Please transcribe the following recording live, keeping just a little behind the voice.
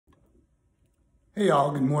Hey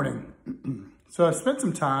y'all, good morning. So I spent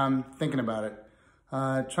some time thinking about it,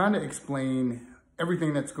 trying to explain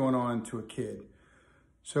everything that's going on to a kid.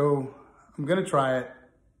 So I'm gonna try it.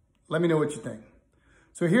 Let me know what you think.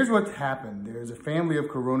 So here's what happened. There's a family of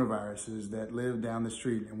coronaviruses that live down the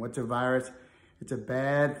street. And what's a virus? It's a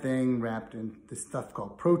bad thing wrapped in this stuff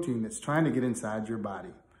called protein that's trying to get inside your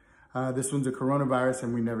body. This one's a coronavirus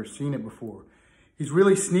and we've never seen it before. He's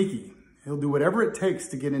really sneaky. He'll do whatever it takes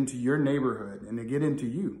to get into your neighborhood and to get into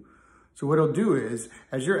you. So what he'll do is,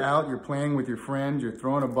 as you're out, you're playing with your friends, you're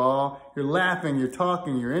throwing a ball, you're laughing, you're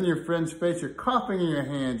talking, you're in your friend's face, you're coughing in your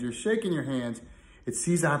hands, you're shaking your hands, it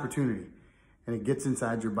sees opportunity and it gets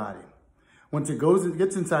inside your body. Once it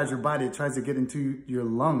gets inside your body, it tries to get into your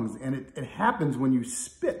lungs, and it happens when you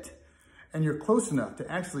spit and you're close enough to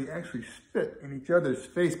actually spit in each other's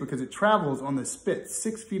face, because it travels on the spit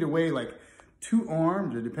 6 feet away, like 2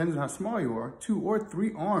 arms, it depends on how small you are, 2 or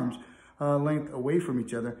 3 arms length away from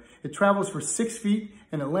each other. It travels for 6 feet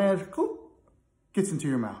and it lands, gets into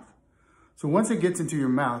your mouth. So once it gets into your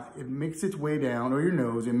mouth, it makes its way down, or your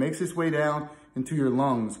nose, it makes its way down into your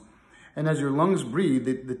lungs. And as your lungs breathe,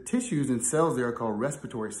 the tissues and cells there are called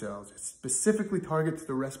respiratory cells. It specifically targets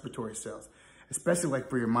the respiratory cells, especially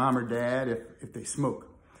like for your mom or dad if they smoke.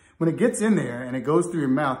 When it gets in there and it goes through your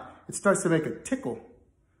mouth, it starts to make a tickle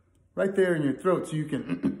right there in your throat, so you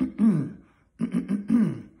can,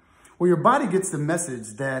 well, your body gets the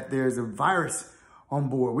message that there's a virus on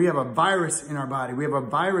board. We have a virus in our body. We have a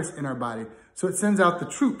virus in our body. So it sends out the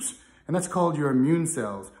troops, and that's called your immune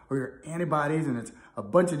cells or your antibodies, and it's a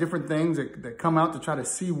bunch of different things that come out to try to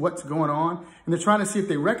see what's going on, and they're trying to see if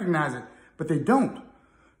they recognize it, but they don't.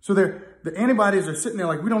 So the antibodies are sitting there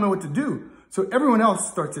like, we don't know what to do. So everyone else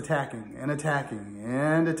starts attacking and attacking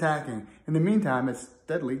and attacking. In the meantime, it's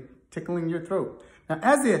steadily tickling your throat. Now,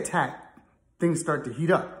 as they attack, things start to heat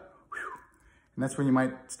up. And that's when you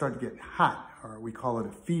might start to get hot, or we call it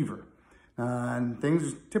a fever. And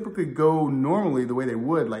things typically go normally the way they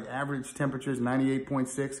would, like average temperatures,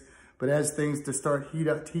 98.6. But as things to start heat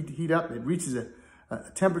up, it reaches a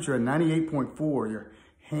temperature of 98.4. Your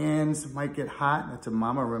hands might get hot. That's a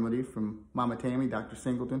mama remedy from Mama Tammy, Dr.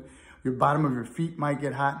 Singleton. Your bottom of your feet might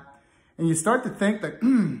get hot. And you start to think like,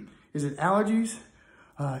 is it allergies?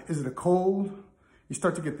 Is it a cold? You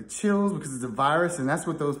start to get the chills because it's a virus, and that's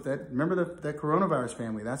what remember that coronavirus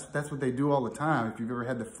family, that's what they do all the time. If you've ever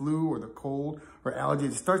had the flu or the cold or allergy,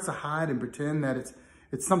 it starts to hide and pretend that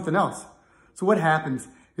it's something else. So what happens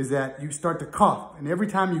is that you start to cough, and every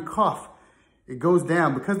time you cough, it goes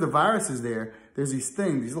down. Because the virus is there, there's these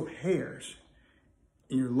little hairs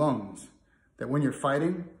in your lungs that when you're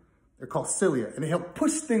fighting, they're called cilia, and they help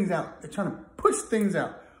push things out. They're trying to push things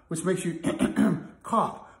out, which makes you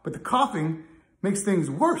cough. But the coughing makes things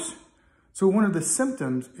worse. So one of the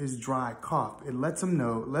symptoms is dry cough. It lets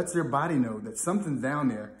their body know that something's down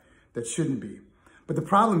there that shouldn't be. But the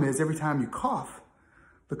problem is, every time you cough,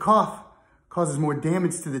 the cough causes more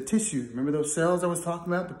damage to the tissue. Remember those cells I was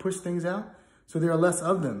talking about to push things out? So there are less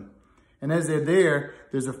of them. And as they're there,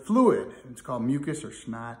 there's a fluid, it's called mucus or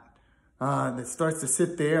snot, that starts to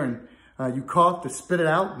sit there, and you cough to spit it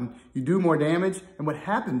out, and you do more damage. And what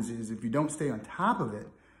happens is, if you don't stay on top of it,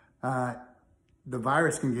 the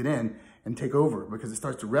virus can get in and take over because it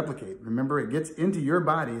starts to replicate. Remember, it gets into your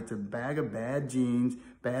body. It's a bag of bad genes,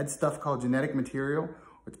 bad stuff called genetic material,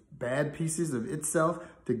 with bad pieces of itself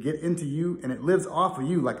to get into you, and it lives off of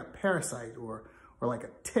you like a parasite or like a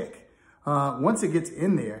tick. Once it gets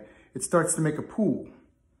in there, it starts to make a pool.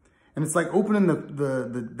 And it's like opening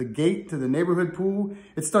the gate to the neighborhood pool.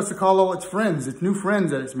 It starts to call all its friends, its new friends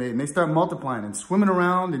that it's made, and they start multiplying and swimming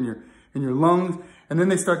around in your lungs. And then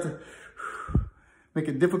they start to make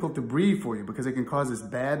it difficult to breathe for you, because it can cause this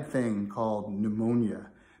bad thing called pneumonia.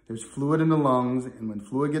 There's fluid in the lungs, and when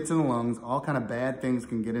fluid gets in the lungs, all kind of bad things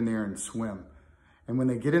can get in there and swim. And when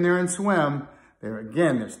they get in there and swim,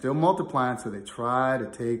 they're still multiplying, so they try to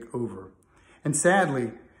take over. And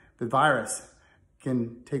sadly, the virus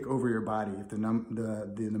can take over your body if the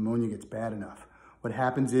pneumonia gets bad enough. What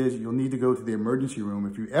happens is, you'll need to go to the emergency room.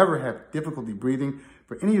 If you ever have difficulty breathing,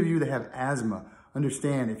 for any of you that have asthma,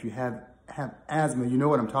 understand, if you have asthma, you know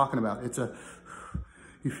what I'm talking about.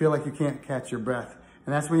 You feel like you can't catch your breath.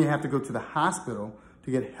 And that's when you have to go to the hospital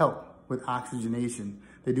to get help with oxygenation.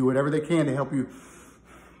 They do whatever they can to help you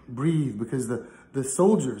breathe, because the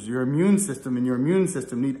soldiers, your immune system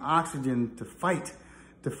need oxygen to fight.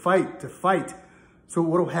 So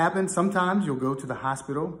what will happen, sometimes you'll go to the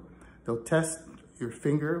hospital, they'll test your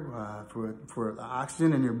finger for the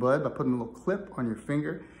oxygen in your blood by putting a little clip on your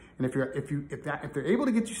finger. And if they're able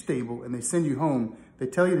to get you stable and they send you home, they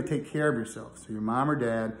tell you to take care of yourself. So your mom or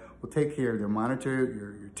dad will take care. They'll monitor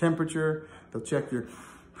your temperature. They'll check your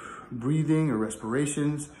breathing or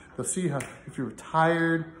respirations. They'll see if you're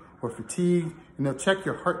tired or fatigued, and they'll check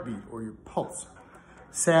your heartbeat or your pulse.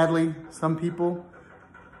 Sadly, some people,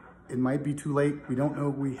 it might be too late. We don't know.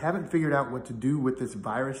 We haven't figured out what to do with this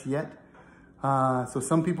virus yet. So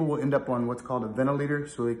some people will end up on what's called a ventilator,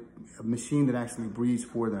 so a machine that actually breathes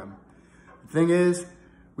for them. The thing is,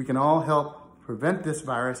 we can all help prevent this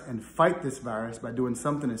virus and fight this virus by doing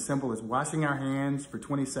something as simple as washing our hands for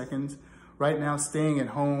 20 seconds. Right now, staying at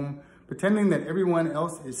home, pretending that everyone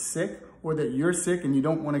else is sick or that you're sick and you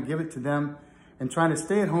don't want to give it to them, and trying to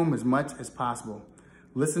stay at home as much as possible.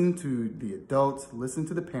 Listen to the adults, listen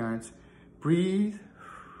to the parents, breathe,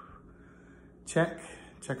 check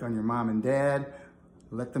on your mom and dad,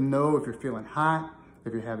 let them know if you're feeling hot,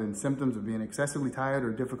 if you're having symptoms of being excessively tired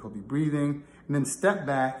or difficulty breathing, and then step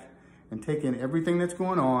back and take in everything that's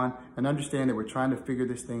going on and understand that we're trying to figure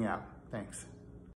this thing out. Thanks.